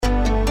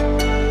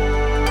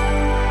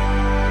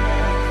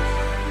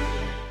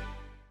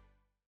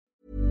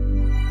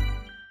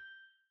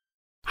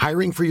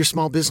Hiring for your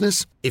small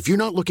business? If you're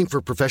not looking for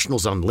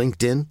professionals on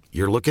LinkedIn,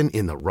 you're looking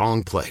in the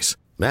wrong place.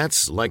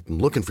 That's like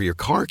looking for your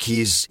car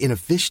keys in a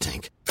fish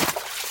tank.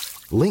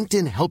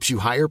 LinkedIn helps you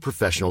hire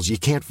professionals you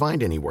can't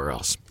find anywhere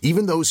else,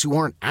 even those who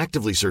aren't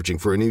actively searching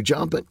for a new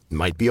job but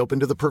might be open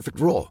to the perfect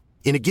role.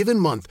 In a given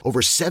month,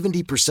 over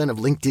 70% of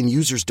LinkedIn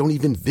users don't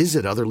even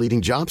visit other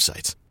leading job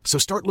sites. So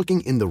start looking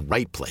in the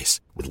right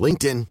place. With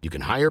LinkedIn, you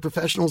can hire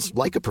professionals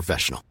like a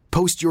professional.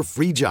 Post your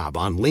free job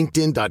on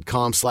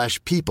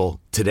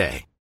linkedin.com/people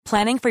today.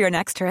 Planning for your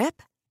next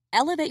trip?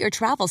 Elevate your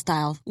travel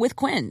style with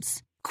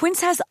Quince.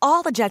 Quince has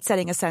all the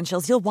jet-setting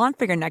essentials you'll want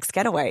for your next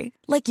getaway,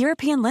 like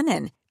European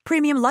linen,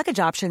 premium luggage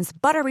options,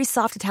 buttery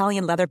soft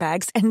Italian leather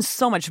bags, and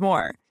so much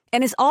more.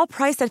 And is all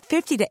priced at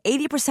 50 to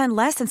 80%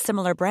 less than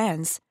similar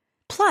brands.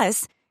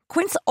 Plus,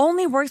 Quince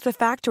only works with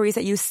factories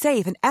that use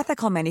safe and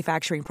ethical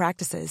manufacturing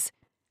practices.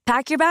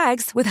 Pack your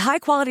bags with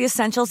high-quality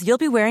essentials you'll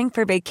be wearing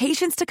for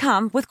vacations to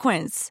come with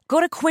Quince.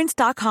 Go to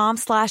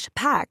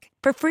quince.com/pack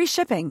for free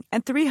shipping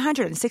and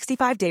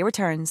 365-day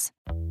returns.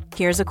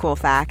 Here's a cool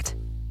fact.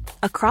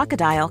 A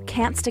crocodile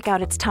can't stick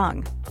out its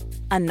tongue.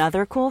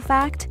 Another cool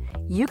fact,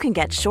 you can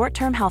get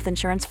short-term health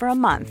insurance for a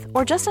month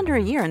or just under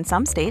a year in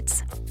some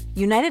states.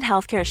 United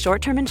Healthcare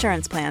short-term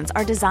insurance plans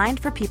are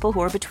designed for people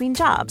who are between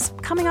jobs,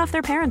 coming off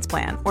their parents'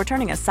 plan, or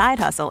turning a side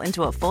hustle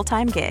into a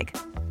full-time gig.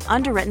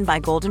 Underwritten by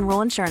Golden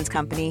Rule Insurance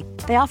Company,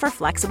 they offer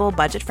flexible,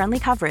 budget-friendly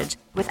coverage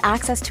with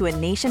access to a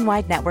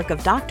nationwide network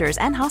of doctors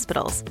and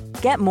hospitals.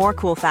 Get more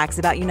cool facts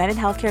about United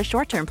Healthcare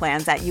short-term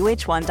plans at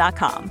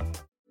uh1.com.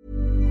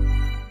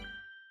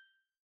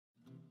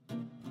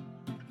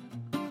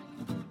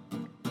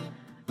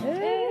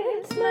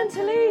 It's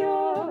mentally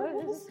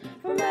yours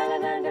from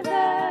Ellen and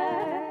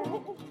Yvette.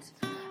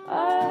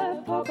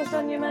 A focus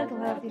on your mental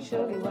health, you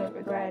surely won't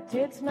regret.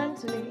 It's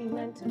mentally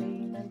yours.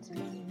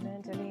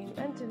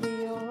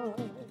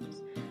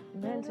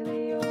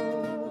 Mentally yours.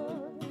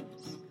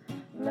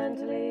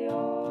 Mentally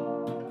yours.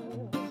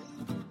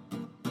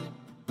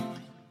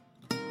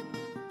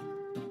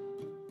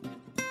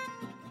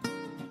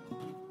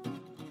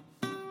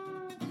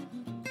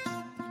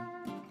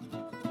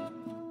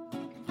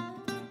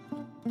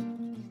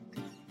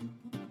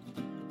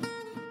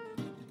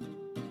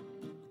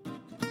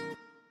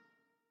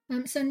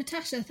 So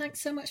Natasha, thanks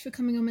so much for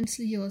coming on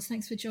Mentally Yours.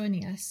 Thanks for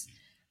joining us.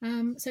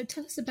 So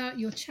tell us about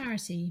your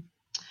charity.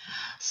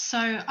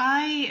 So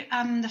I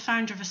am the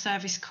founder of a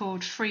service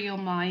called Free Your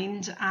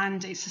Mind,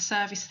 and it's a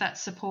service that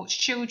supports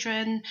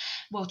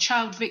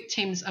child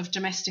victims of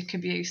domestic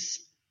abuse.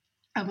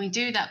 And we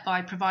do that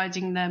by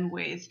providing them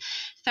with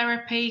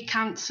therapy,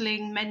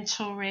 counselling,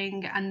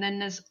 mentoring, and then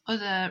there's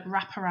other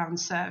wraparound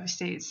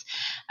services,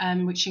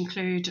 which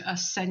include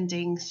us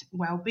sending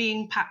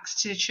wellbeing packs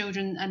to the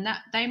children, and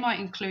that they might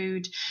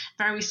include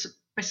very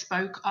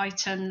bespoke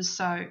items.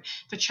 So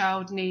if a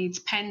child needs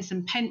pens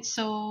and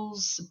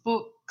pencils,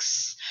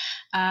 books,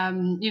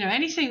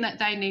 anything that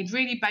they need,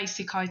 really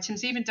basic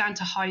items, even down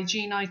to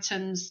hygiene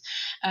items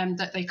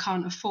that they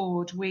can't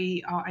afford,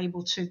 we are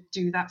able to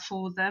do that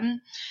for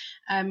them.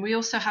 We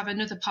also have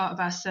another part of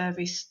our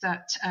service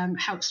that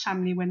helps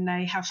family when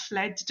they have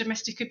fled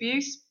domestic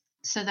abuse.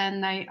 So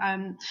then they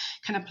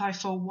can apply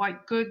for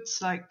white goods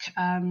like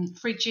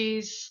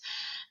fridges,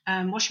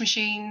 washing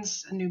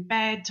machines, a new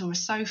bed or a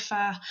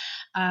sofa,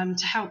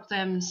 to help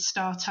them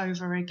start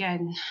over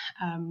again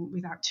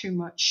without too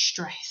much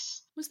stress.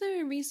 Was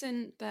there a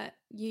reason that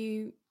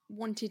you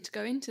wanted to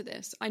go into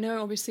this? I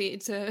know obviously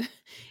it's a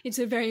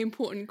very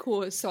important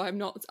cause, so I'm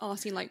not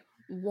asking like,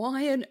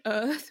 why on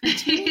earth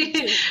would you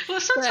do?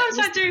 Well, sometimes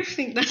I do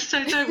think that,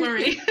 so don't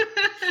worry.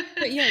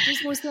 But yeah,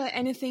 was there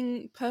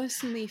anything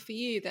personally for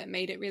you that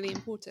made it really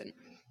important?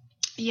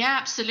 Yeah,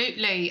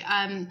 absolutely.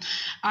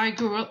 I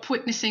grew up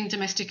witnessing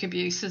domestic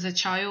abuse as a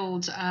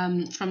child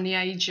from the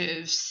age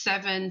of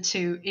 7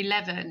 to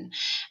 11,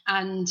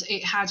 and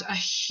it had a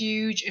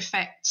huge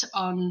effect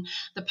on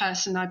the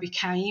person I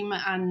became.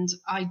 And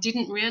I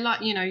didn't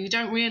realise, you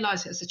don't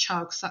realise it as a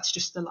child because that's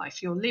just the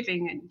life you're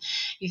living and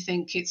you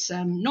think it's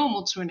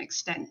normal to an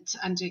extent.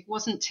 And it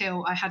wasn't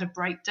till I had a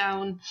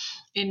breakdown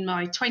in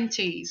my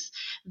 20s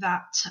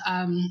that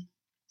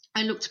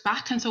I looked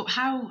back and thought,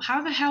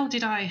 how the hell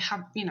did I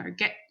have,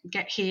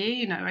 get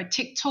here? I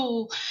ticked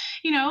all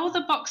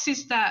the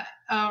boxes that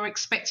are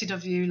expected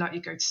of you. Like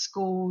you go to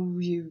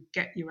school, you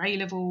get your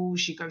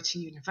A-levels, you go to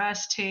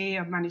university.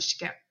 I managed to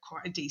get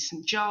quite a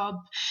decent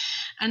job,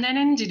 and then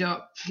ended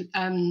up,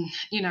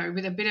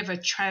 with a bit of a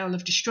trail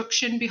of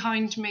destruction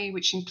behind me,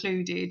 which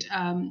included,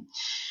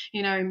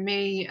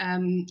 me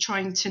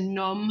trying to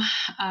numb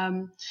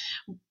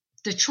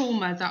the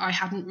trauma that I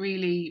hadn't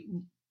really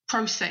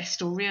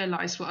processed or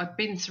realised what I'd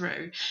been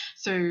through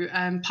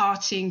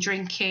partying,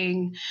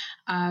 drinking,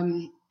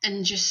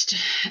 and just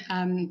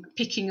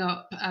picking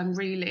up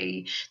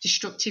really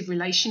destructive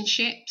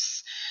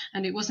relationships.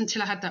 And it wasn't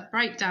until I had that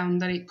breakdown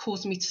that it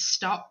caused me to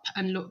stop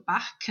and look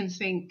back and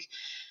think,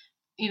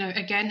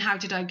 again, how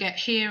did I get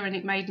here? And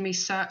it made me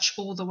search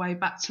all the way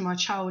back to my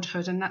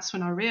childhood. And that's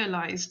when I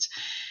realised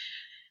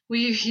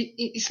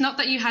it's not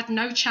that you had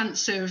no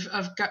chance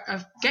of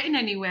getting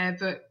anywhere,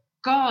 but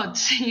God,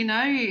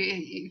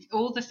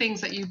 all the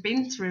things that you've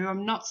been through,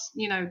 I'm not,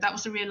 that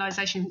was a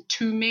realization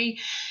to me,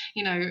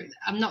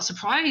 I'm not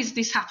surprised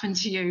this happened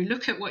to you.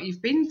 Look at what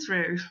you've been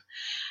through.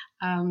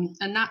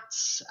 And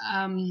that's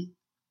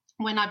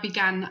when I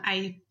began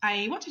a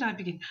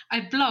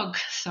blog,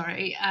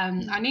 sorry.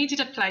 I needed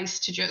a place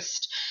to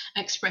just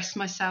express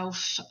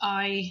myself.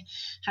 I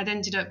had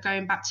ended up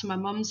going back to my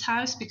mum's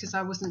house because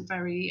I wasn't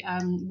very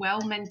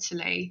well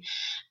mentally.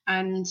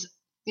 And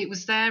it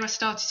was there I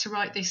started to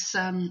write this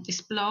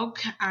blog,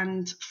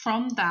 and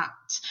from that,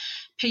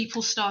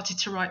 people started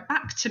to write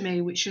back to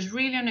me, which was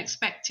really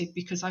unexpected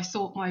because I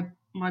thought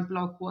my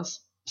blog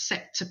was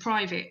set to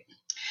private.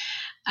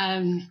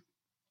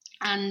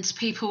 And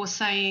people were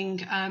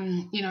saying,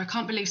 I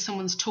can't believe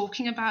someone's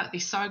talking about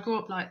this. So I grew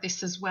up like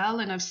this as well,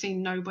 and I've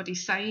seen nobody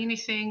say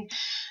anything.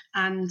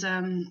 And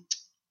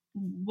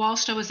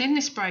whilst I was in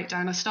this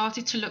breakdown, I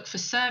started to look for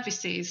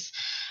services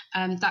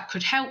that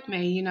could help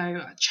me,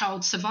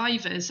 child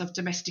survivors of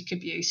domestic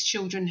abuse,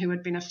 children who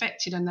had been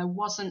affected, and there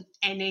wasn't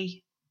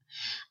any.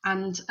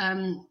 And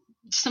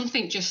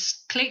something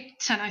just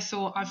clicked, and I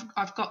thought,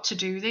 I've got to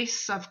do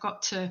this. I've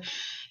got to,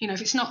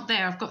 if it's not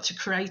there, I've got to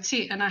create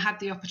it. And I had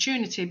the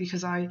opportunity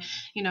because I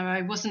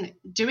wasn't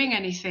doing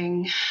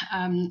anything.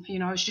 I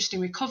was just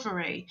in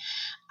recovery,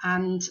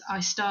 and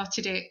I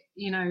started it,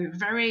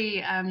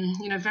 very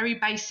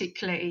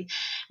basically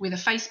with a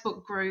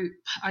Facebook group.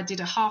 I did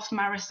a half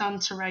marathon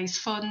to raise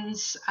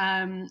funds,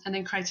 and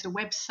then created a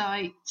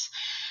website.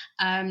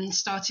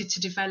 Started to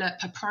develop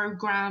a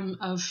program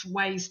of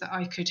ways that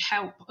I could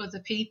help other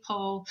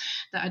people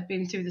that had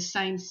been through the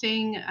same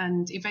thing,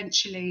 and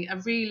eventually a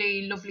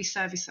really lovely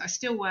service that I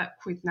still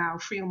work with now,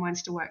 Free Your Mind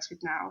still works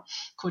with now,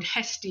 called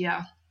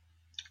Hestia,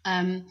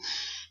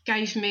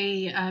 gave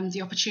me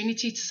the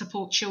opportunity to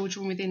support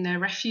children within their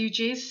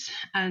refuges.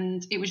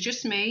 And it was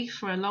just me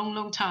for a long,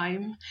 long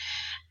time.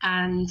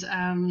 And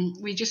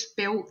we just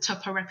built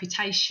up a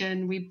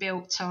reputation, we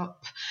built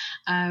up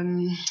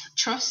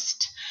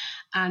trust.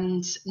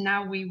 And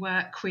now we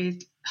work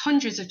with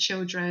hundreds of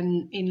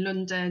children in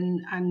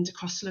London and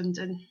across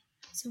London.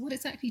 So what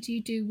exactly do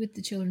you do with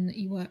the children that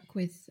you work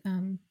with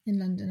in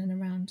London and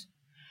around?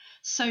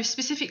 So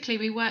specifically,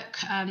 we work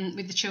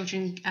with the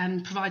children,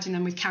 providing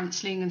them with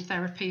counselling and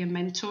therapy and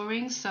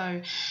mentoring.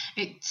 So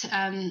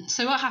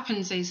so what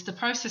happens is the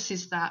process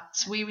is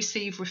that we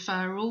receive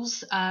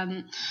referrals,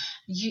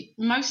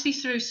 mostly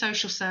through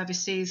social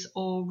services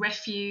or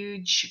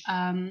refuge,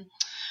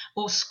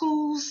 or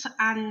schools,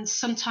 and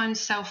sometimes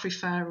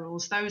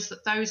self-referrals.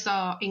 Those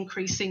are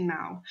increasing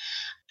now.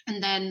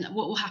 And then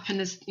what will happen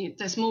is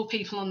there's more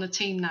people on the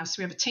team now. So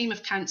we have a team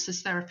of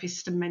counsellors,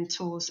 therapists and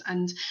mentors,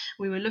 and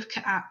we will look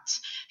at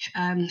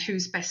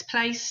who's best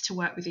placed to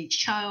work with each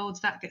child.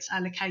 That gets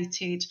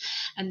allocated,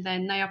 and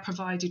then they are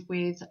provided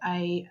with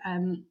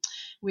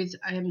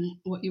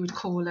what you would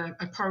call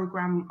a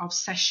program of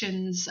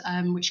sessions,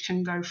 which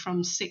can go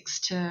from 6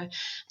 to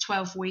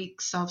 12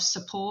 weeks of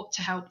support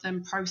to help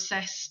them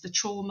process the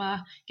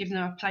trauma, give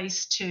them a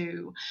place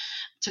to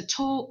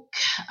talk,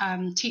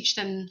 teach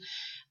them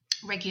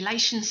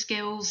regulation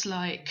skills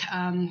like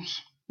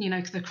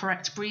the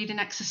correct breathing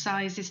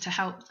exercises to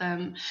help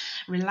them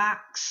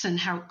relax and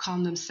help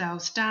calm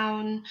themselves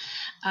down,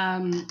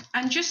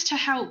 and just to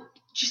help,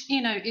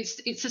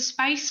 it's a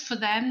space for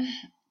them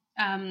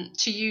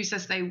to use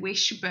as they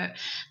wish, but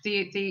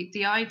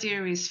the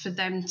idea is for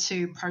them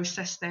to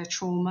process their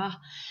trauma.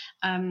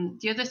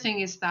 The other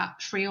thing is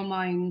that Free Your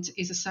Mind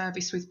is a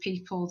service with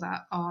people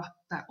that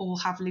all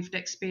have lived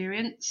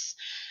experience,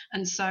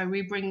 and so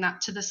we bring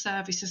that to the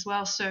service as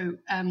well. So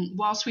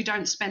whilst we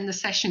don't spend the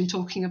session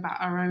talking about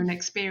our own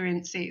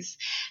experiences,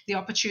 the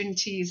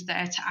opportunity is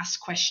there to ask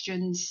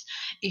questions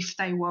if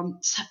they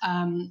want,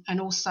 and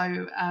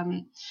also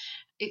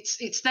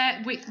it's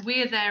there.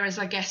 We're there as,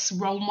 I guess,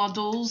 role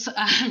models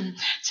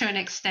to an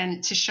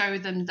extent, to show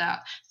them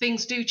that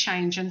things do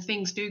change and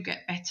things do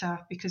get better.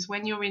 Because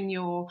when you're in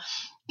the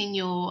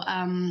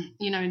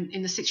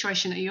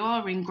situation that you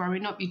are in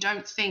growing up, you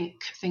don't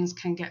think things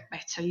can get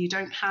better. You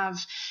don't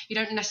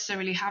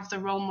necessarily have the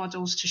role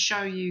models to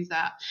show you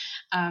that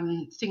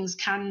things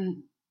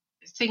can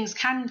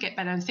get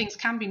better and things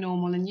can be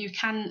normal and you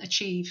can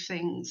achieve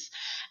things.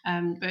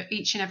 But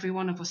each and every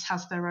one of us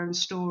has their own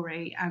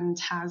story and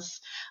has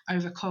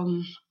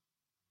overcome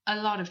a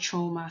lot of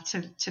trauma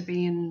to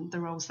be in the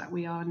roles that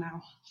we are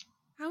now.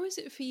 How is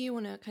it for you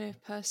on a kind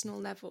of personal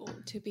level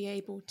to be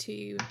able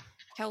to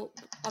help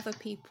other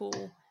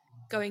people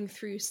going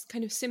through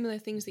kind of similar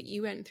things that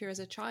you went through as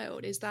a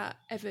child? Is that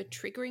ever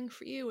triggering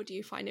for you, or do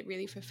you find it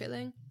really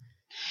fulfilling?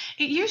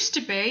 It used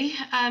to be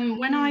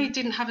when I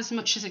didn't have as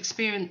much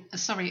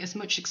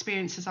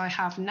experience as I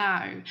have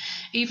now.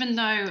 Even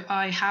though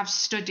I have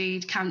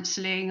studied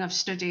counselling, I've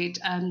studied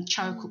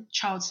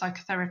child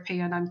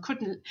psychotherapy, and I'm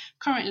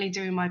currently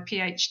doing my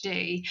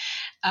PhD.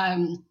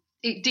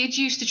 It did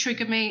used to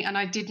trigger me, and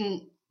I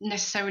didn't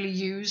necessarily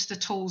use the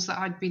tools that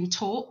I'd been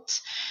taught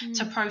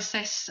to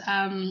process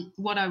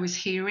what I was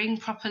hearing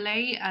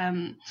properly,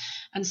 and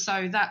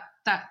so that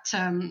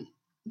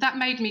that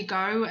made me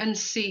go and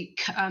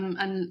seek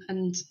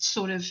and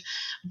sort of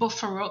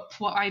buffer up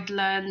what I'd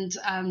learned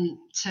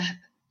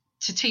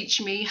to teach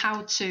me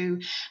how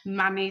to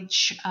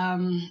manage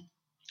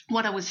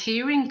what I was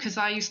hearing, because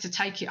I used to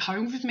take it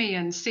home with me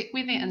and sit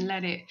with it and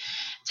let it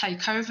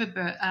take over.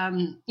 But,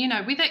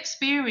 with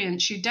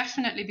experience, you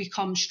definitely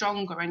become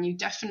stronger, and you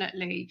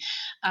definitely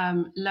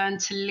learn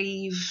to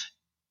leave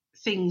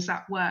things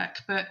at work.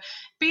 But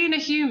being a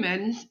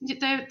human,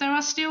 there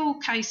are still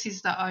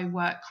cases that I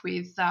work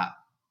with that,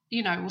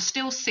 will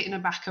still sit in the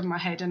back of my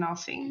head, and I'll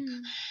think,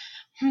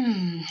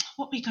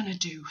 what are we going to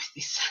do with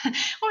this?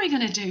 What are we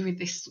going to do with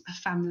this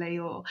family?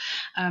 Or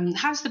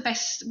what's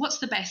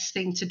the best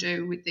thing to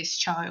do with this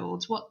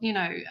child?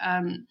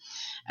 And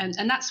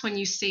that's when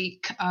you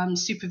seek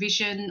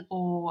supervision,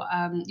 or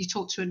you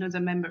talk to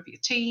another member of your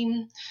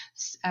team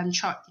and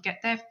try to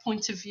get their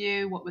point of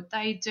view. What would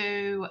they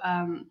do?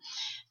 And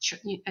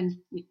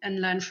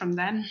learn from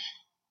them.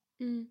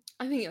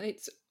 I think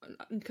it's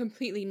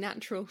completely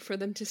natural for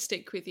them to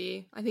stick with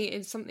you. I think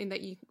it's something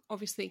that you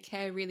obviously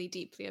care really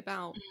deeply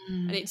about,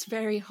 and it's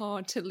very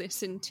hard to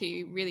listen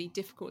to really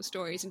difficult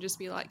stories and just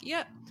be like,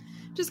 yep,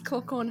 just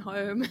clock on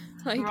home.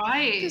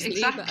 Right,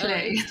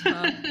 exactly.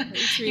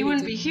 Really you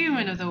wouldn't be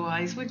human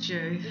otherwise, would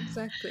you?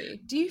 Exactly.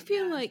 Do you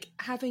feel like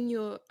having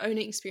your own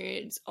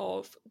experience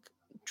of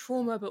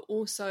trauma, but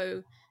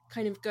also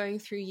kind of going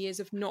through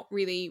years of not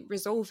really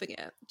resolving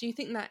it, do you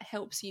think that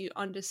helps you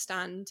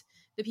understand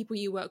the people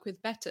you work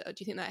with better? Do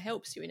you think that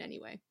helps you in any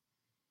way?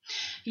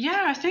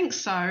 Yeah, I think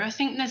so. I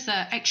think there's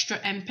an extra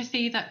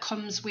empathy that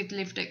comes with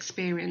lived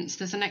experience.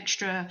 There's an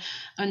extra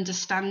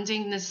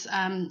understanding. There's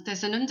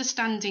an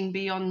understanding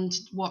beyond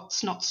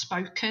what's not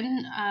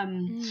spoken,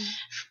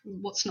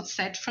 what's not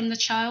said from the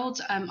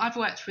child. I've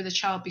worked with a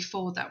child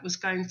before that was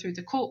going through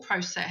the court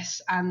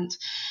process, and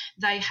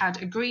they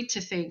had agreed to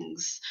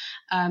things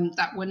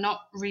that were not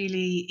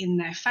really in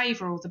their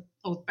favour or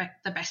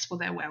the best for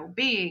their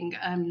well-being,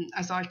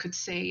 as I could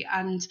see.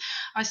 And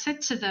I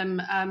said to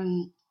them,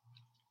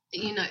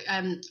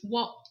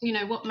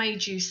 what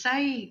made you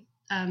say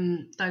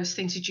those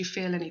things? Did you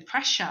feel any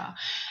pressure?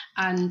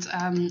 And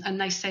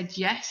they said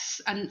yes.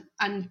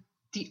 And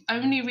the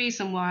only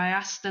reason why I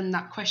asked them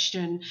that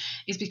question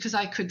is because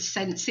I could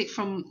sense it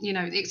from,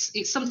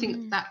 it's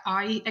something that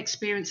I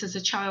experienced as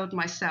a child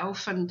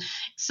myself, and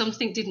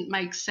something didn't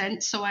make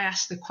sense. So I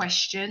asked the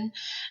question.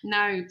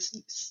 Now,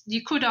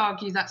 you could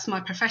argue that's my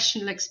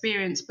professional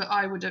experience, but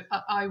I would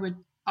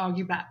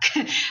argue back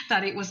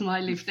that it was my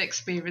lived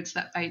experience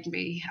that made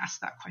me ask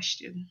that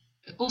question.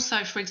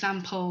 Also, for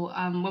example,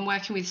 when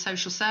working with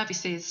social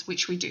services,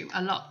 which we do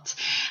a lot,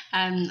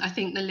 I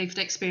think the lived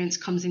experience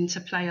comes into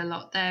play a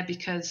lot there,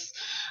 because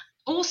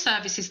all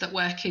services that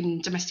work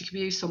in domestic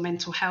abuse or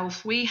mental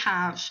health, we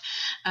have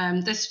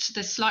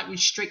there's slight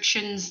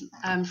restrictions.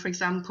 For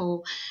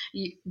example,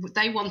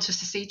 they want us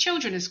to see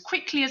children as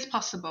quickly as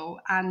possible,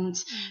 and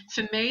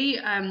for me,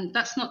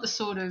 that's not the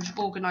sort of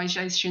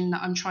organisation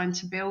that I'm trying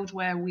to build,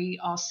 where we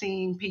are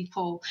seeing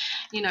people,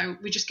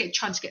 we just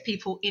trying to get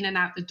people in and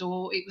out the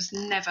door. It was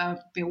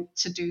never built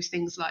to do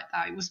things like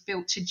that. It was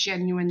built to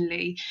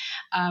genuinely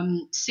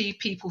see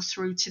people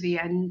through to the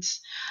end,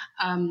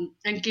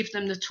 and give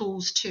them the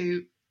tools to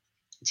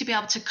be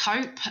able to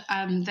cope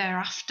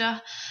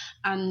thereafter,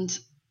 and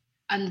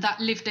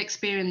that lived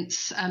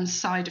experience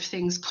side of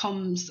things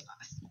comes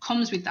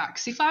with that.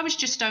 Because if I was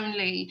just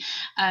only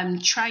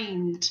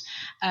trained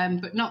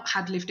but not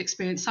had lived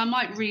experience, I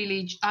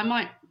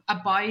might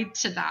abide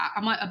to that.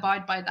 I might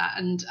abide by that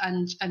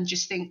and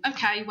just think,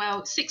 okay,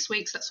 well, 6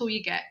 weeks, that's all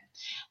you get.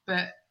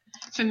 But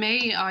for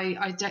me,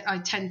 I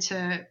tend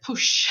to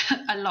push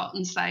a lot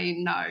and say,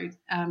 no,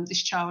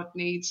 this child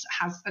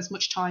has as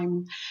much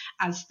time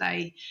as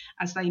they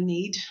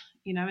need,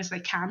 as they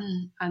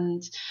can.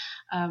 And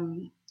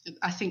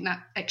I think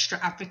that extra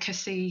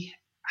advocacy,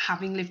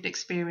 having lived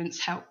experience,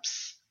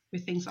 helps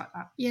with things like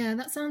that. Yeah,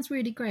 that sounds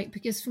really great,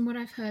 because from what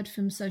I've heard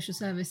from social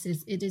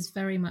services, it is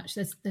very much,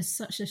 there's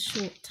such a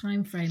short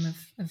time frame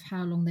of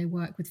how long they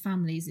work with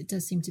families. It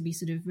does seem to be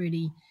sort of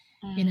really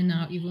in and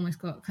out. You've almost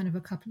got kind of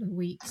a couple of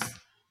weeks.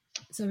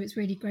 So it's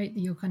really great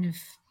that you're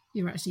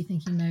actually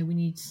thinking, no, we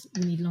need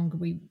longer.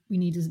 We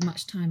need as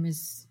much time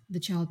as the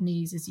child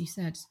needs, as you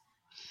said.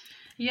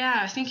 Yeah,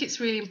 I think it's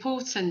really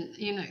important.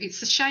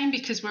 It's a shame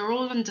because we're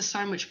all under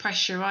so much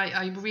pressure.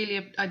 I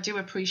do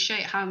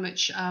appreciate how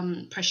much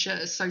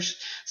pressure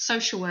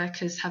social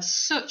workers have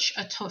such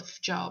a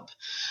tough job.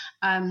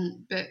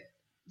 But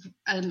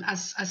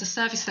as a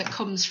service that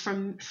comes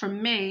from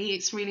me,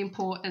 it's really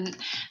important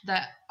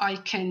that I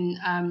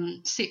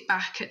can sit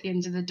back at the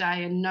end of the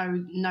day and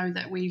know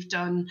that we've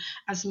done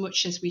as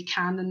much as we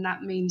can, and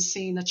that means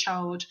seeing a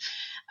child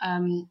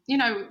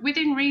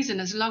within reason,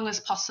 as long as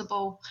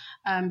possible,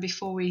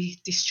 before we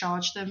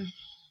discharge them.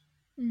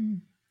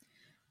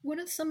 What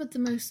are some of the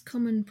most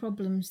common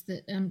problems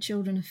that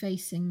children are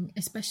facing,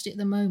 especially at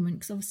the moment?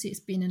 Because obviously it's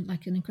been an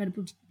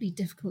incredibly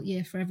difficult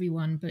year for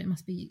everyone, but it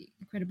must be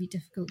incredibly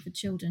difficult for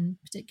children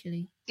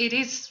particularly. it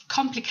is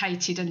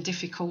complicated and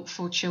difficult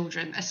for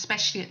children,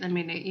 especially at the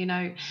minute. You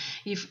know,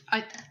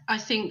 I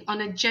think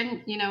on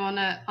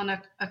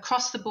a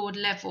across the board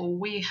level,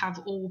 we have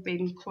all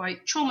been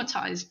quite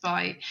traumatized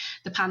by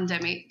the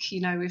pandemic.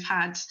 You know, we've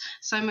had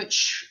so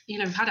much, you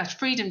know, we've had our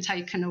freedom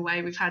taken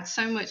away. We've had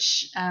so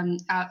much,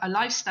 our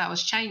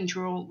lifestyles change.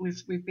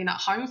 We've been at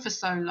home for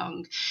so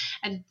long,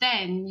 and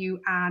then we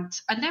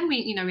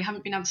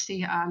haven't been able to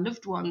see our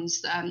loved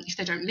ones if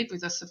they don't live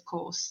with us, of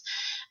course.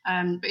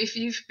 But if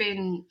you've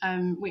been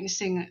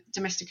witnessing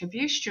domestic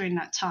abuse during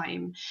that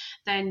time,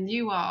 then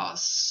you are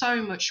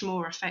so much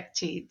more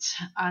affected.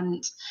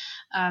 And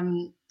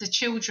the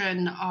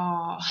children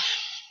are,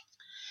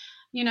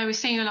 you know, we're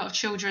seeing a lot of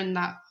children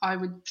that I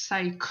would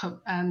say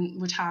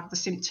would have the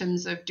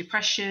symptoms of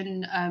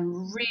depression,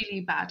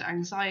 really bad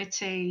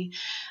anxiety,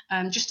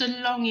 just a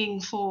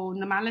longing for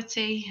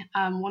normality,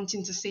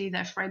 wanting to see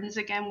their friends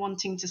again,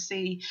 wanting to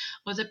see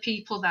other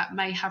people that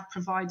may have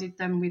provided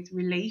them with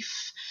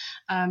relief.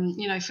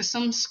 You know, for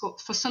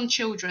some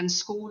children,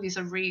 school is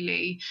a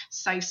really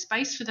safe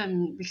space for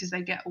them because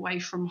they get away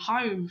from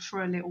home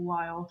for a little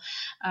while.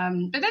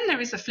 But then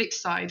there is a flip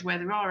side where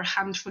there are a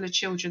handful of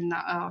children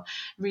that are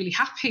really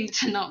happy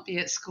to not be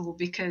at school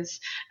because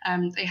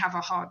they have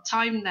a hard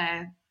time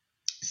there.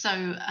 So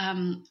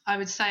I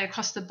would say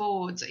across the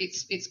board,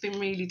 it's been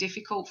really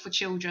difficult for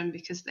children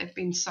because they've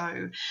been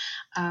so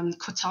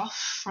cut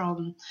off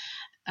from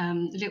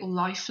little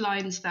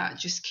lifelines that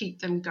just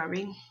keep them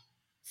going.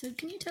 So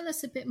can you tell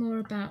us a bit more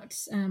about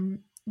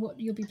what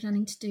you'll be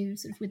planning to do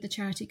sort of with the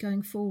charity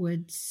going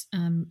forwards,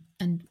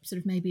 and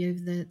sort of maybe over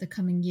the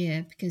coming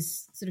year?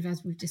 Because sort of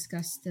as we've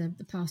discussed,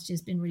 the past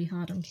year's been really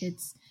hard on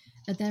kids.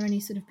 Are there any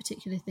sort of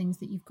particular things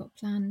that you've got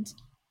planned,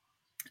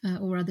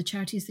 or other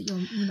charities that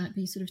you might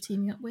be sort of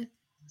teaming up with?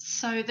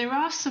 So there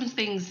are some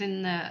things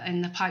in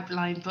the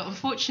pipeline, but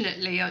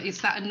unfortunately,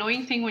 it's that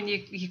annoying thing when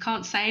you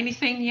can't say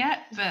anything yet.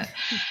 But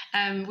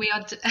we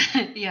are,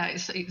 yeah,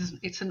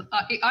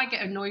 I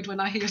get annoyed when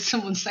I hear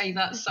someone say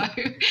that, so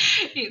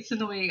it's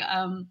annoying.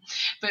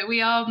 But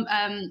we are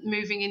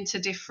moving into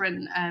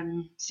different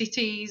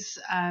cities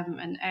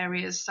and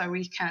areas, so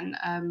we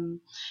can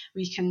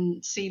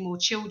see more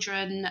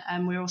children,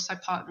 and we're also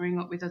partnering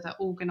up with other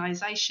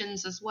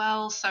organisations as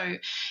well. So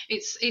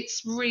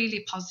it's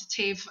really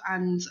positive,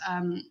 and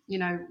you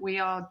know, we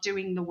are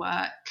doing the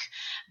work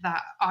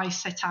that I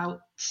set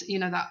out, you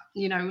know,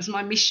 it was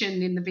my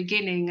mission in the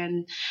beginning.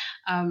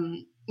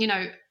 And you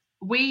know,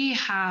 we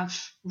have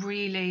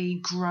really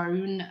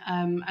grown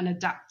and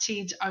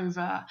adapted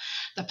over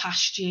the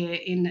past year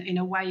in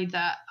a way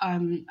that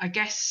I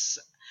guess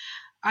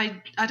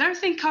I don't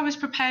think I was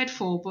prepared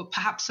for, but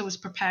perhaps I was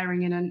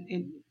preparing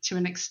to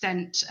an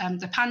extent.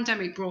 The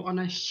pandemic brought on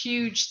a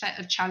huge set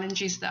of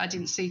challenges that I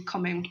didn't see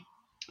coming,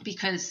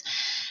 because,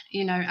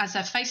 you know, as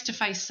a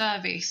face-to-face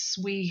service,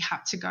 we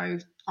had to go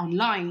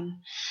online.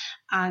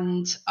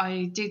 And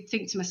I did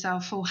think to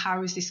myself, oh,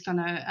 how is this going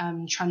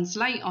to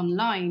translate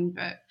online?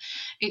 But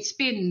it's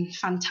been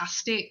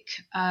fantastic,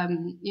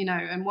 you know,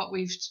 and what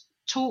we've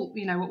taught,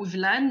 you know, what we've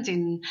learned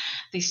in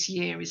this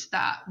year is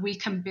that we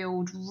can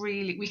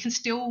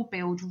still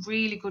build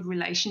really good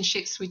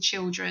relationships with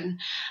children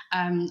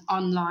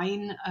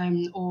online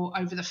or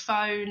over the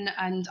phone.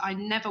 And I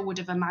never would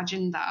have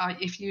imagined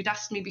that. If you'd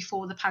asked me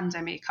before the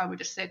pandemic, I would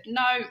have said,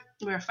 no,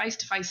 we're a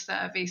face-to-face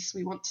service.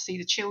 We want to see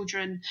the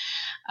children,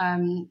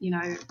 you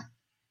know,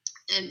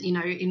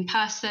 in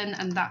person,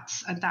 and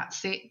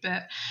that's it.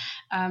 But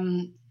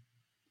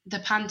the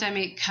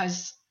pandemic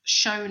has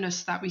shown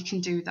us that we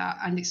can do that,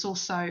 and it's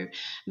also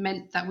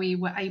meant that we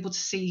were able to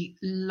see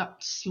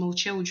lots more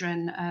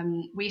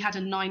children. We had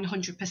a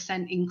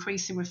 900%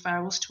 increase in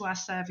referrals to our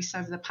service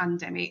over the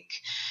pandemic,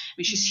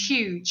 which is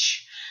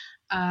huge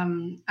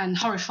and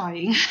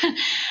horrifying.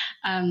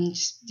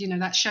 You know,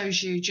 that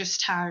shows you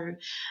just how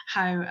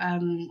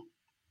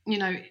you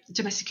know,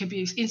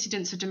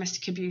 incidents of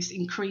domestic abuse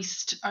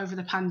increased over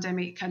the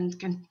pandemic and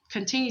can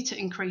continue to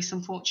increase,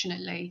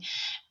 unfortunately.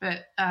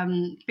 But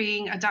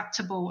being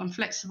adaptable and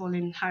flexible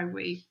in how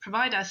we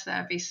provide our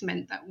service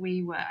meant that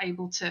we were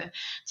able to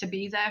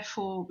be there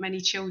for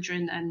many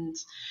children. And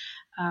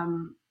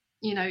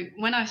you know,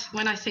 when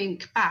I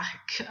think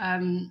back,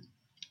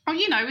 well,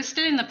 you know, we're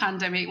still in the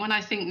pandemic. When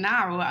I think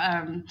now,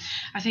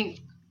 I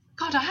think,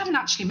 God, I haven't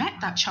actually met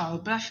that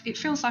child, but it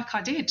feels like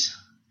I did,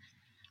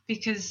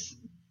 because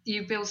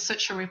you build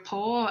such a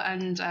rapport,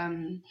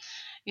 and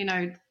you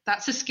know,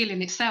 that's a skill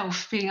in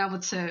itself, being able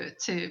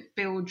to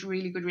build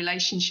really good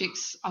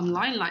relationships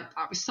online like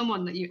that with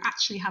someone that you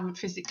actually haven't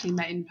physically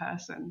met in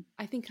person.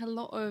 I think a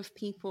lot of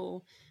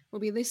people will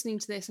be listening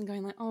to this and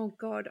going like, oh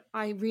God,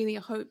 I really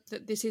hope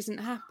that this isn't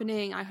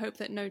happening. I hope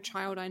that no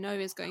child I know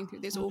is going through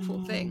this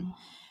awful thing.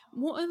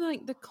 What are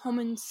like the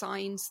common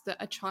signs that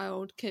a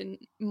child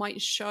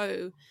might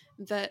show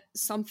that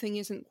something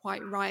isn't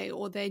quite right,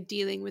 or they're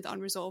dealing with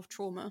unresolved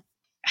trauma?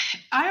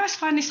 I always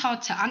find this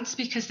hard to answer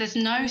because there's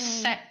no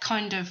set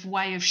kind of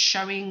way of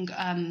showing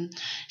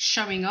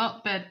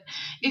up. But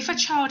if a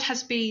child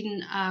has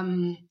been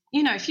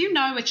if you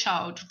know a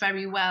child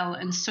very well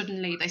and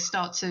suddenly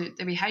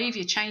their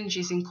behaviour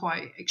changes in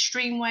quite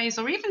extreme ways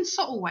or even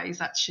subtle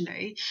ways,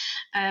 actually,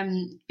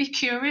 be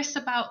curious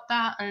about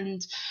that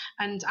and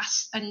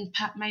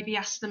maybe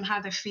ask them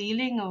how they're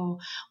feeling or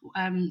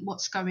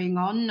what's going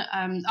on.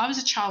 I was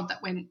a child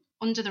that went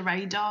under the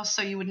radar,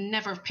 so you would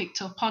never have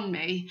picked up on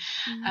me.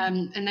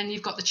 And then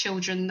you've got the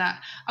children that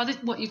are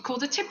what you call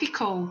the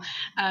typical,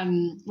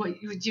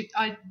 what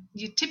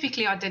you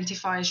typically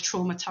identify as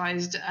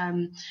traumatized,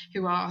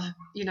 who are,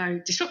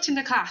 disrupting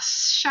the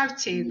class,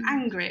 shouting,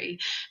 angry,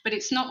 but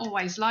it's not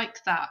always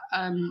like that.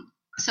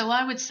 So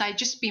I would say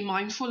just be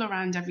mindful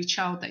around every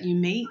child that you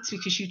meet,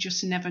 because you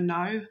just never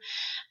know.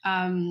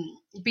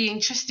 Be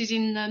interested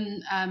in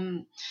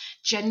them,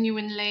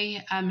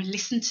 genuinely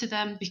listen to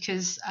them,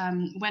 because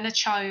when a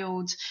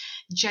child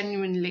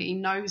genuinely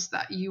knows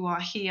that you are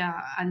here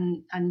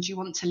and you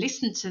want to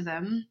listen to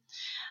them,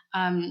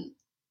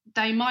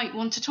 they might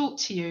want to talk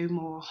to you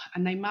more,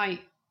 and they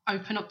might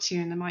open up to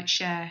you, and they might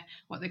share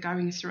what they're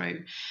going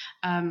through.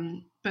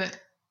 But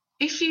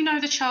if you know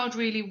the child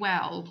really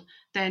well,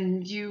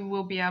 then you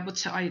will be able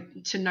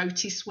to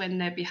notice when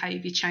their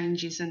behaviour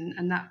changes,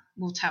 and that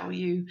will tell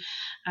you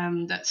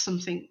that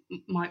something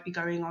might be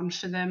going on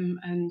for them.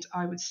 And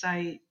I would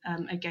say,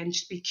 again,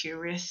 just be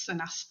curious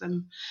and ask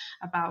them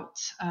about,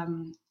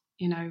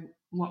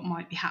 what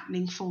might be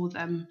happening for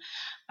them.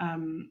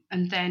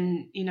 And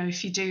then,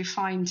 if you do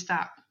find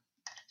that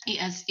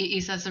it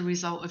is as a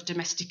result of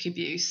domestic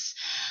abuse,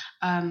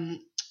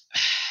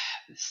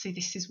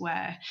 this is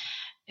where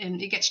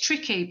it gets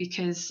tricky,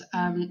 because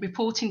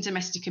reporting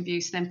domestic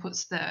abuse then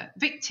puts the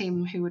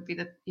victim, who would be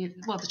the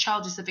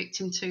child is the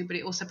victim too, but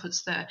it also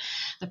puts the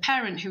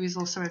parent, who is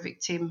also a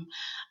victim,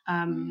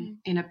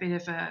 in a bit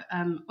of a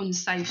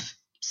unsafe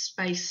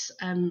space.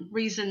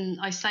 Reason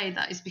I say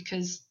that is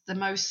because the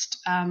most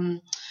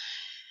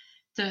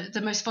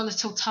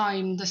volatile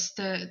time,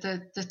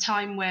 the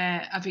time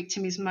where a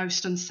victim is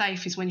most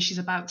unsafe, is when she's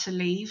about to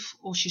leave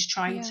or she's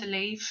trying to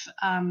leave.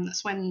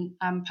 That's when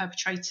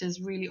perpetrators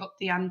really up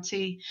the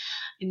ante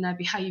in their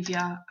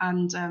behaviour,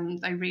 and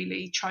they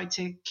really try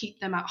to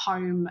keep them at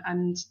home,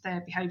 and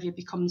their behaviour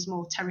becomes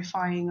more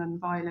terrifying and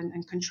violent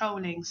and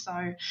controlling.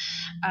 So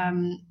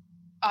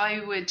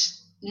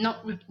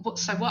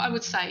what I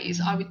would say is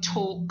I would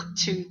talk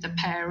to the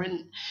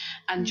parent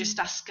and just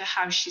ask her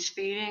how she's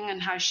feeling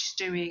and how she's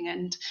doing,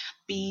 and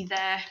be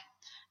there.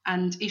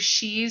 And if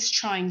she is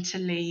trying to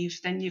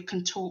leave, then you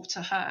can talk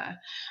to her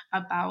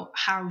about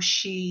how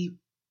she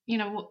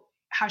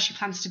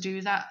plans to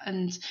do that,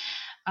 and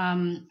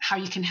how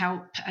you can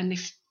help. And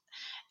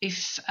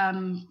if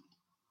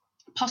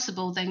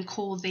possible, then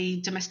call the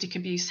domestic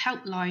abuse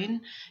helpline,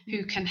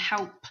 who can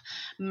help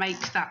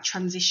make that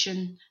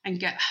transition and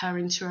get her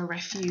into a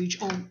refuge,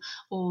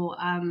 or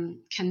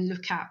can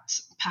look at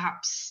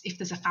perhaps if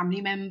there's a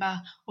family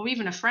member or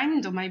even a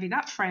friend, or maybe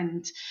that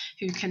friend,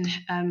 who can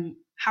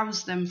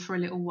house them for a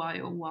little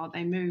while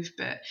they move.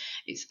 But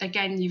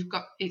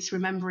it's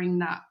remembering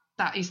that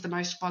is the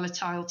most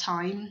volatile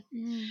time.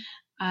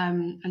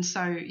 And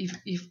so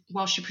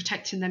whilst you're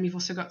protecting them, you've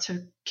also got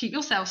to keep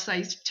yourself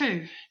safe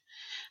too.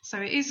 So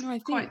it is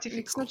quite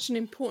difficult. It's such an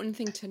important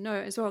thing to know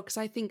as well, because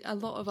I think a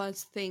lot of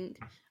us think,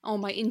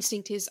 my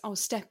instinct is I'll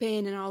step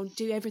in and I'll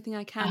do everything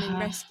I can and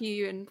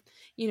rescue, and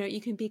you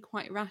can be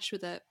quite rash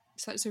with it.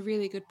 So it's a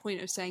really good point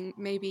of saying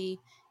maybe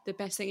the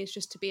best thing is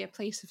just to be a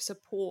place of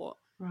support,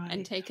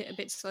 and take it a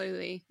bit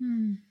slowly.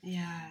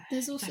 Yeah,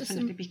 there's also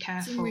definitely be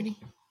careful.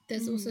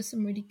 There's also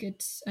some really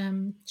good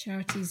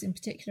charities in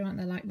particular, aren't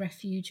there, like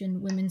Refuge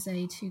and Women's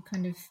Aid, who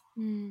kind of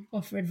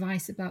offer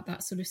advice about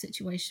that sort of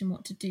situation,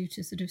 what to do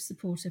to sort of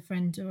support a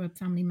friend or a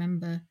family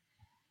member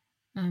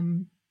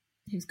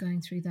who's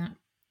going through that.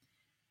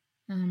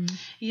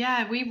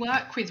 We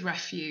work with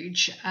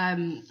Refuge,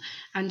 and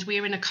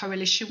we're in a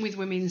coalition with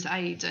Women's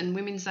Aid. And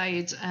Women's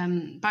Aid,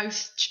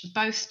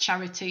 both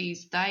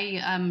charities, they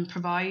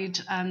provide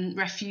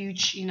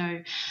refuge,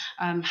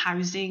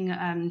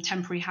 housing,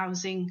 temporary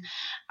housing,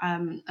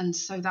 and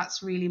so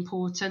that's really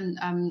important,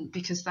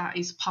 because that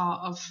is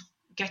part of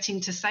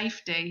getting to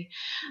safety.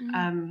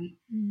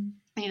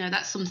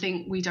 That's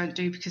something we don't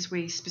do because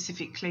we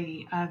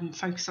specifically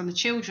focus on the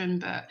children,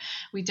 but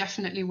we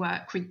definitely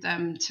work with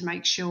them to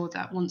make sure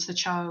that once the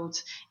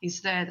child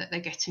is there, that they're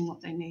getting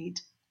what they need.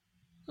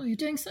 Oh, you're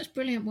doing such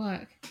brilliant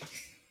work.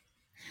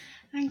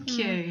 Thank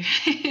you.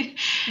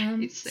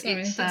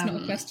 Sorry, that's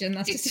not a question.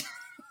 That's just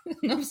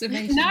an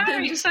observation. No,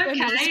 it's okay.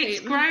 It's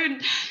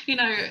grown.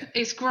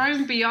 It's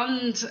grown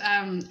beyond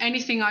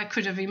anything I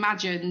could have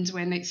imagined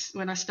when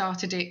I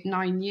started it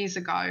 9 years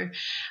ago.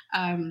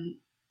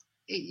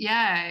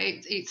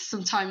 It's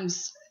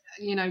sometimes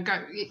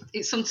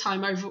it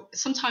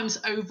sometimes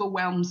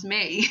overwhelms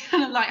me.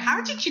 I'm like,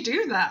 how did you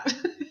do that?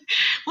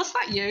 Was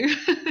that you?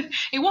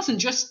 It wasn't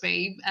just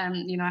me.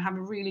 I have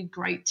a really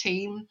great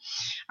team,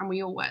 and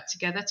we all work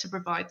together to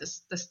provide the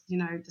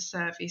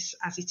service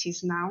as it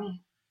is now.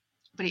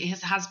 But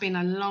it has been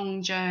a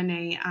long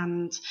journey,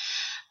 and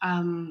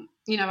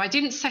I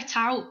didn't set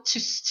out to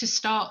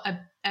start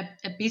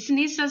a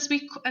business, as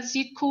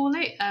you'd call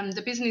it.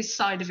 The business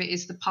side of it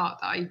is the part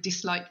that I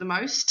dislike the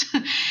most.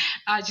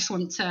 I just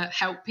want to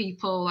help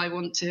people. I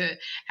want to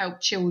help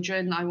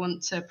children. I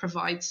want to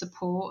provide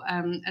support.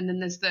 And then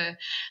there's the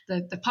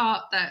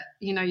part that,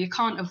 you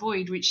can't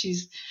avoid, which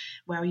is,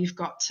 well, you've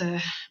got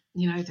to,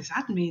 there's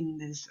admin,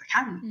 there's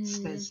accounts,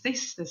 there's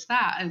this, there's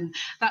that. And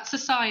that's the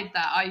side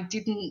that I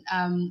didn't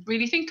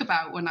really think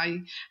about when I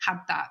had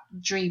that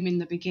dream in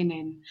the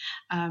beginning.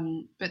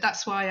 But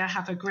that's why I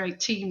have a great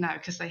team now,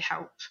 because they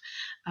help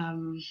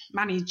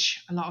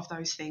manage a lot of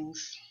those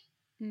things.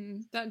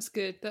 That's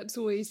good. That's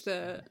always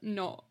the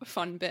not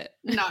fun bit.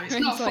 No, it's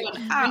not fun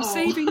at I'm all.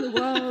 saving the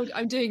world.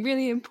 I'm doing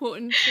really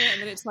important shit.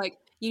 And then it's like,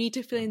 you need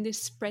to fill in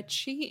this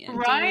spreadsheet and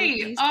right.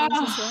 do these things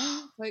as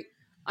well. Like,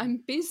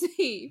 I'm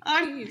busy.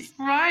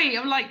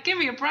 I'm like, give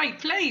me a break,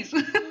 please.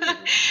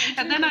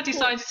 And then I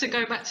decided to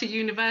go back to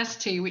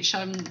university, which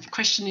I'm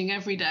questioning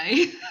every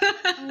day.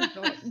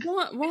 Oh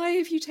God. Why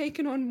have you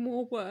taken on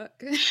more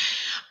work?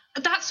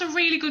 That's a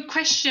really good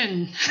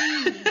question.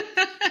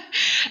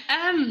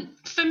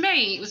 For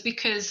me, it was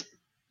because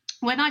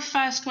when I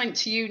first went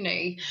to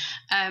uni,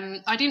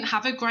 I didn't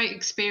have a great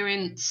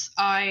experience.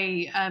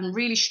 I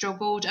really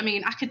struggled. I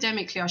mean,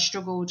 academically, I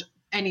struggled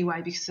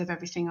anyway because of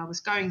everything I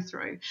was going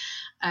through.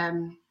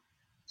 And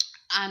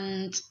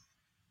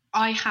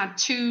I had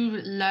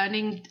 2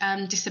 learning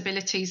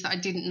disabilities that I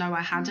didn't know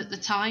I had at the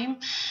time.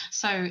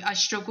 So I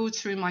struggled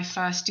through my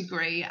first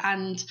degree,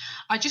 and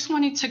I just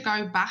wanted to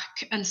go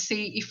back and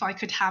see if I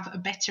could have a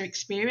better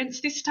experience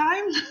this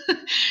time.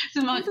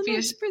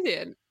 That's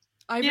brilliant.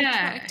 I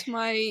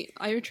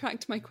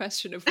retract my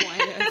question of why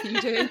on earth you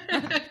do.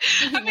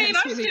 I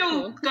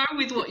still go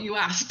with what you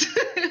asked.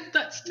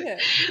 That's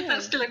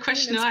still a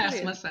question I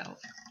ask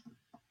myself.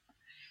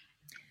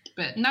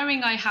 But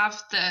knowing I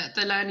have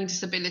the learning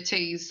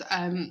disabilities,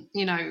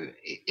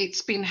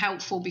 it's been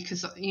helpful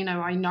because,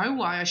 I know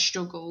why I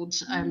struggled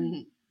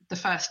the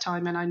first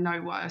time, and I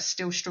know why I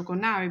still struggle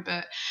now.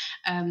 But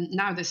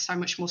now there's so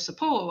much more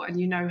support, and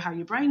you know how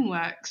your brain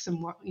works,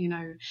 and what,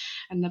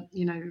 and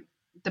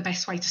the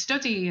best way to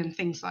study and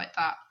things like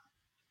that.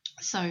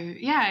 So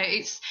yeah,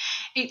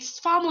 it's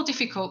far more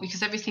difficult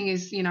because everything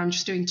is, I'm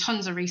just doing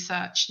tons of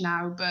research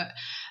now, but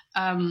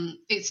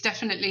it's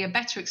definitely a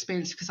better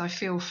experience because I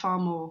feel far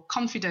more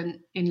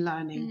confident in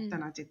learning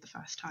than I did the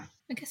first time.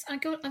 I guess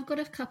I've got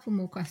a couple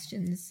more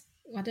questions.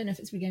 I don't know if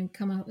it's going to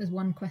come out as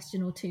one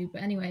question or 2,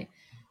 but anyway,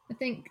 I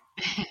think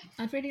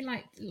I'd really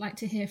like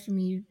to hear from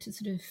you to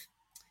sort of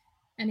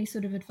any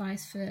sort of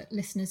advice for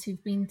listeners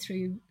who've been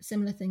through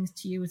similar things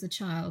to you as a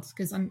child,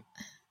 because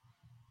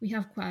we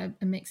have quite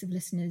a mix of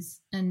listeners,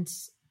 and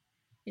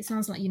it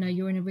sounds like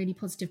you're in a really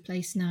positive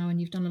place now,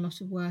 and you've done a lot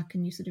of work,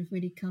 and you sort of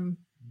really come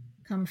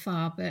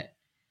far. But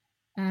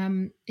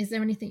is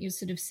there anything you'd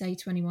sort of say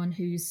to anyone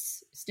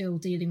who's still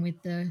dealing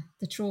with the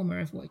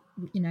trauma of what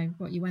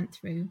you went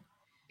through?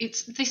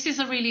 This is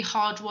a really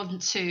hard one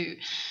to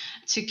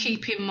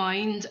keep in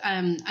mind,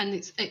 and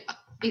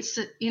it's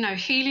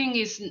healing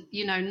is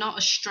not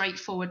a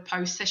straightforward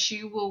process.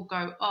 You will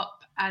go up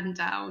and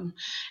down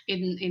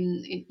in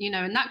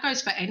and that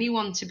goes for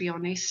anyone, to be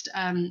honest,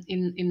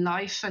 in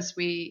life as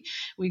we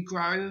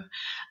grow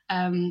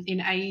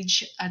in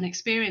age and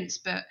experience.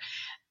 But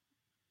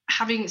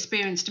having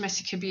experienced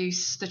domestic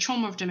abuse, the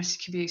trauma of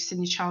domestic abuse in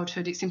your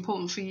childhood, it's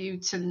important for you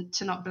to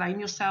not blame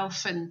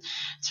yourself, and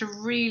to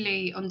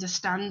really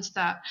understand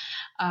that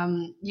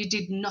you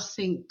did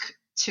nothing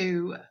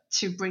to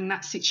bring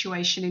that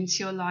situation into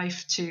your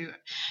life, to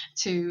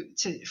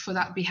for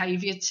that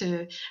behavior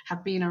to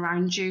have been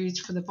around you,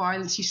 for the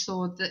violence you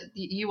saw, that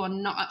you are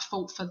not at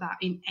fault for that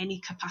in any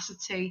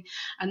capacity.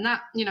 And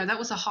that that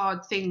was a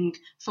hard thing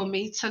for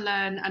me to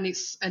learn, and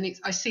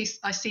I see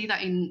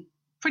that in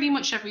pretty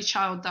much every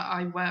child that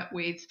I work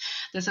with.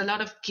 There's a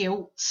lot of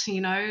guilt,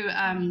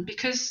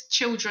 because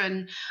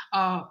children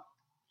are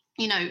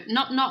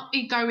not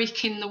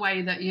egoic in the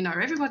way that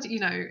everybody,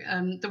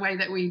 the way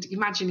that we'd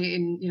imagine it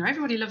in,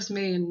 everybody loves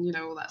me and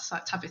all that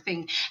type of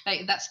thing.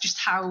 That's just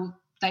how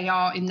they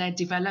are in their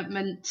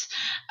development.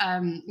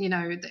 To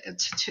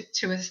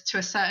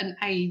a certain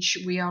age,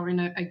 we are in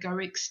a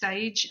egoic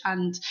stage,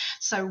 and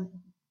so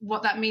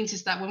what that means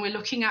is that when we're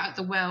looking out at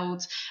the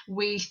world,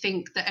 we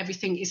think that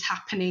everything is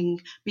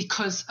happening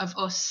because of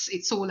us.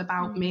 It's all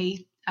about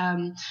me.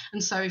 And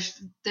so if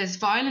there's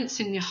violence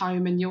in your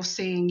home and you're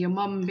seeing your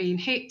mum being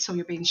hit, or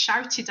you're being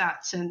shouted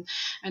at, and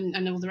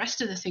all the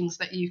rest of the things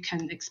that you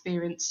can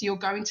experience, you're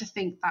going to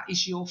think that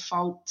is your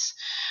fault.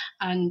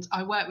 And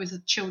I work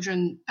with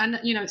children, and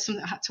it's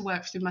something I had to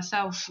work through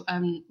myself,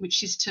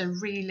 which is to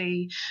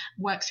really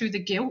work through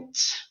the guilt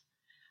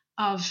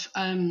of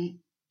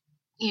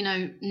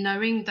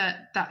knowing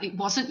that it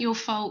wasn't your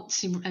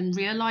fault, and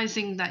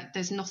realizing that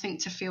there's nothing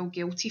to feel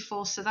guilty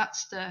for. So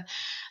that's the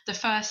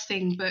first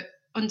thing. But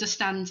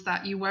understand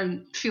that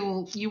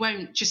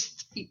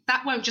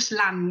that won't just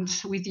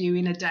land with you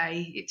in a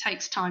day. It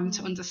takes time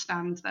to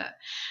understand that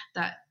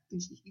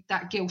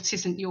that guilt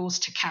isn't yours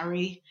to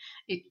carry.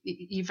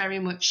 You very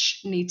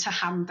much need to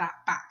hand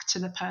that back to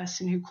the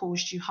person who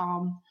caused you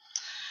harm.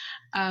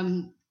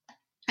 And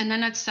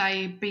then I'd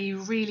say be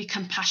really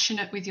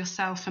compassionate with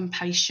yourself and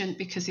patient,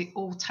 because it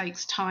all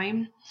takes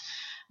time.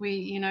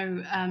 We,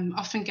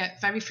 often get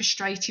very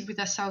frustrated with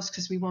ourselves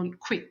because we want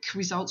quick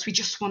results. We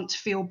just want to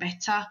feel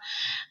better.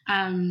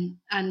 And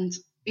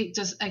it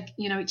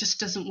just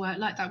doesn't work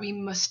like that. We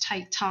must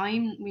take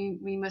time.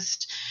 We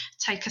must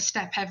take a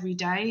step every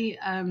day,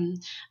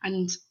 and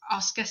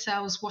ask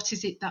ourselves, what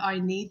is it that I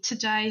need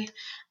today?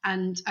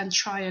 And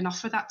try and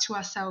offer that to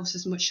ourselves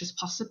as much as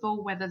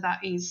possible, whether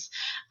that is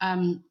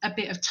a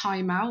bit of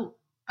time out,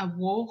 a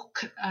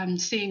walk,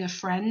 seeing a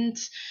friend.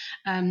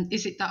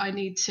 Is it that I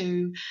need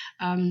to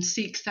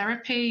seek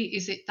therapy?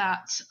 Is it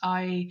that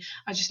I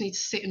just need to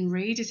sit and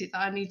read? Is it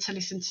that I need to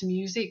listen to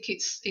music?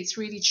 It's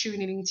really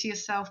tuning into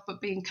yourself,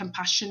 but being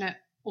compassionate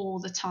all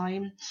the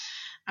time.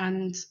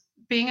 And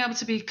being able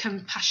to be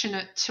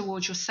compassionate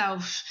towards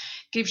yourself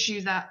gives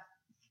you that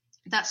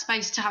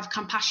space to have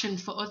compassion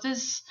for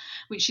others,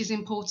 which is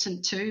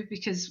important too,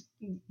 because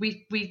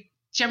we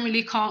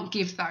generally can't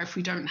give that if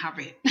we don't have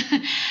it.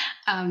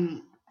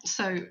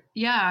 So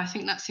yeah, I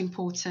think that's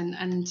important,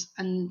 and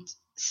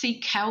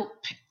seek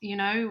help.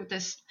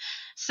 There's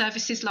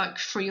services like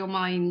Free Your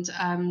Mind.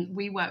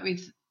 We work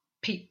with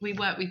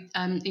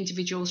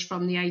individuals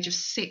from the age of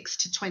 6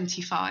 to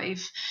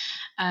 25,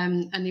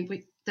 and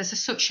there's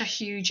such a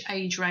huge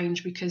age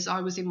range, because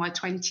I was in my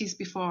 20s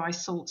before I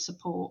sought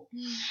support.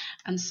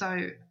 And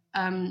so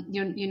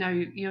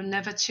you're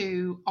never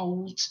too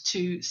old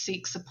to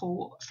seek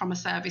support from a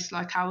service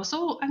like ours,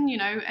 or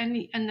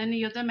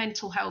any other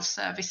mental health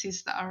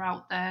services that are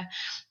out there.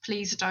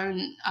 Please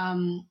don't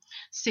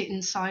sit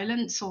in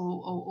silence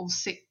or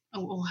sit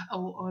or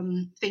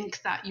think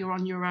that you're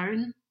on your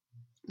own,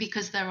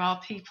 because there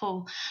are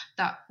people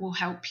that will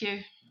help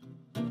you.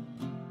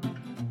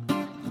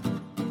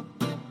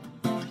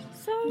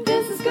 So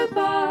this is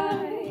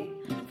goodbye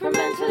from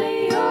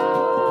Mentally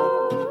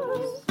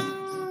Yours.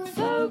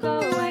 So go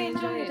away,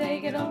 enjoy your day,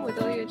 get on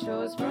with all your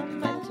chores. From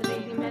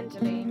mentally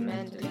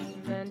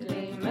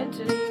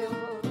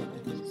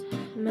yours.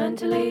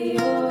 Mentally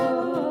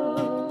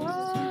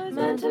yours.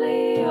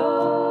 Mentally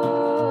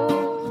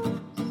yours.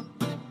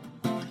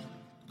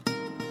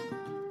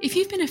 If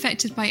you've been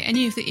affected by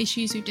any of the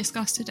issues we've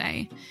discussed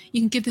today,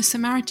 you can give the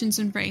Samaritans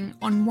a ring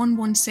on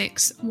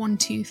 116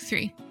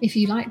 123. If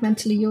you like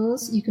Mentally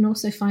Yours, you can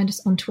also find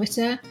us on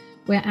Twitter.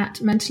 We're at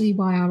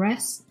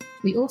MentallyYRS.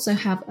 We also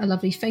have a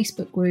lovely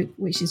Facebook group,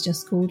 which is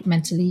just called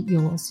Mentally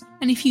Yours.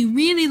 And if you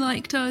really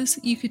liked us,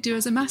 you could do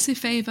us a massive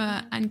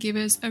favour and give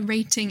us a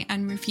rating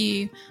and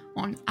review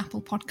on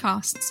Apple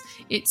Podcasts.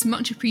 It's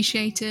much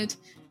appreciated,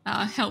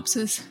 helps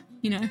us,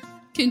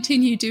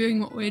 continue doing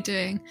what we're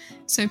doing.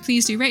 So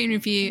please do rate and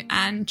review,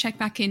 and check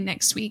back in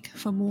next week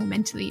for more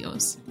Mentally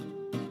Yours.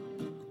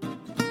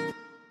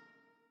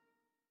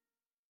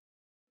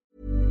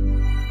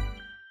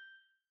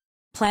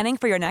 Planning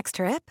for your next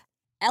trip?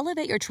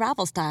 Elevate your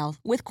travel style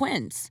with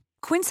Quince.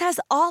 Quince has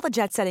all the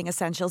jet-setting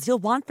essentials you'll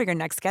want for your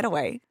next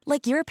getaway,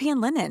 like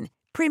European linen,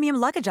 premium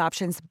luggage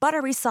options,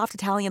 buttery soft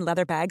Italian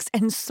leather bags,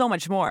 and so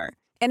much more.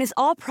 And is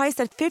all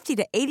priced at 50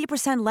 to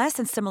 80% less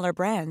than similar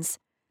brands.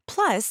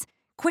 Plus,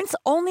 Quince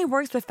only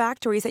works with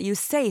factories that use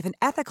safe and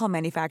ethical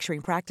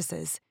manufacturing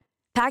practices.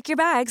 Pack your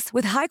bags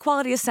with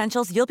high-quality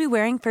essentials you'll be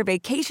wearing for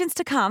vacations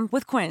to come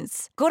with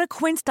Quince. Go to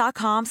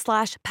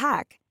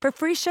quince.com/pack for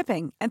free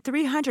shipping and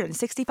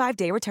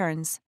 365-day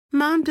returns.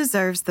 Mom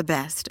deserves the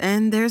best,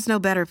 and there's no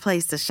better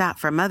place to shop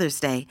for Mother's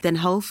Day than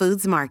Whole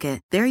Foods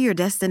Market. They're your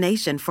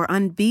destination for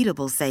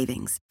unbeatable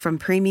savings, from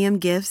premium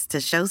gifts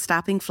to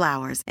show-stopping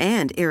flowers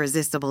and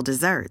irresistible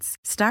desserts.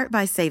 Start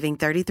by saving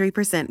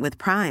 33% with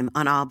Prime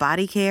on all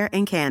body care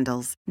and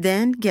candles.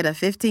 Then get a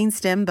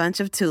 15-stem bunch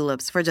of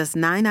tulips for just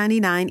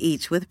 $9.99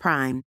 each with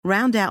Prime.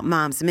 Round out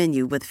Mom's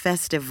menu with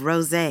festive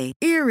rosé,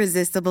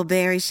 irresistible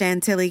berry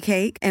chantilly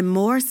cake, and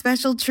more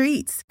special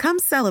treats. Come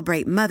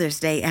celebrate Mother's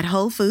Day at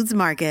Whole Foods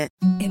Market.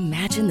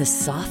 Imagine the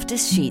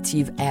softest sheets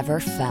you've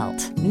ever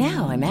felt.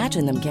 Now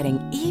imagine them getting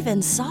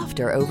even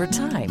softer over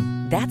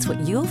time. That's what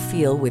you'll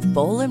feel with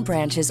Boll &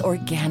 Branch's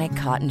organic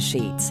cotton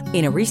sheets.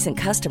 In a recent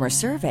customer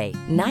survey,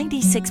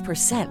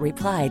 96%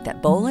 replied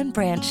that Boll &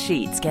 Branch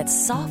sheets get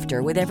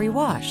softer with every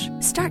wash.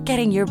 Start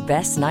getting your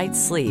best night's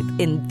sleep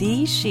in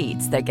these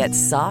sheets that get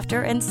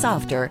softer and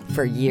softer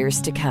for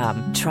years to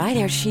come. Try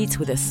their sheets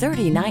with a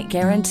 30-night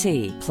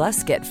guarantee.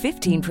 Plus, get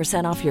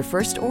 15% off your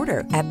first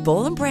order at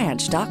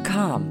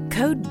bollandbranch.com.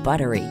 Code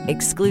BUTTERY.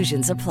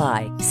 Exclusions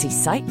apply. See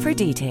site for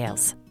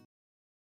details.